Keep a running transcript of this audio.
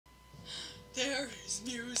There is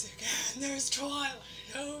music and there's twilight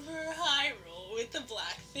over Hyrule with the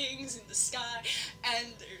black things in the sky, and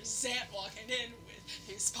there's Zant walking in with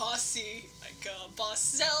his posse like a boss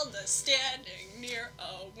Zelda standing near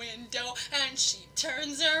a window, and she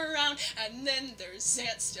turns around and then there's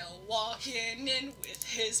Zant still walking in with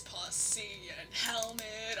his posse and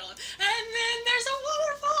helmet on, and then there's a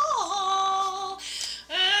waterfall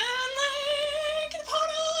and Link and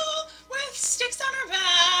Epona with sticks on her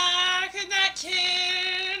back, and that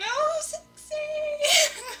kid, oh sexy,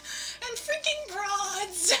 and freaking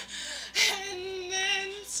broads, and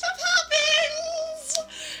then stuff happens,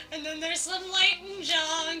 and then there's some light and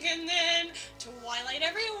junk, and then Twilight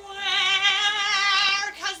everywhere,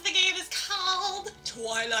 cause the game is called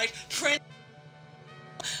Twilight Princess.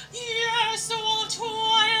 Yes, so all of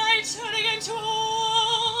Twilight turning into a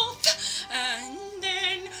wolf, and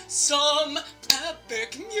then some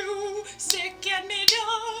epic music, and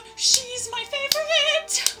Midna, she's my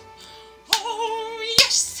favorite. Oh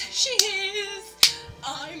yes, she is.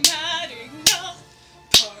 I'm adding a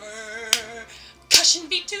percussion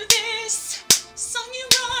beat to this song. You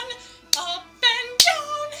run up and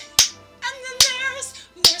down, and then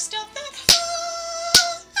there's stuff that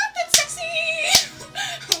happens sexy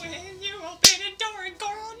when you open a door and go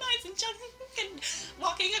all nice and jumping and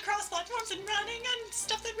walking across platforms and running and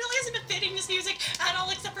stuff that really isn't befitting this music at all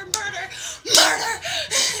except for murder.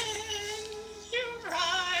 And you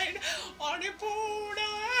ride on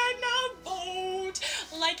Epona and a boat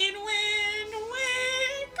like in Wind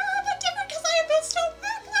Waker, but different because I boots don't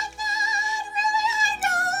work like that. Really, I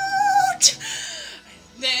don't.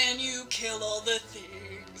 And then you kill all the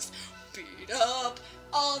things, beat up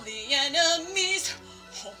all the enemies,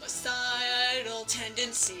 homicidal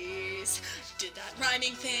tendencies. Did that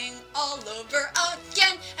rhyming thing all over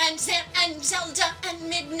again, and Zant and Zelda and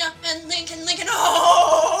Midna and Link and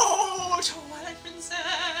oh!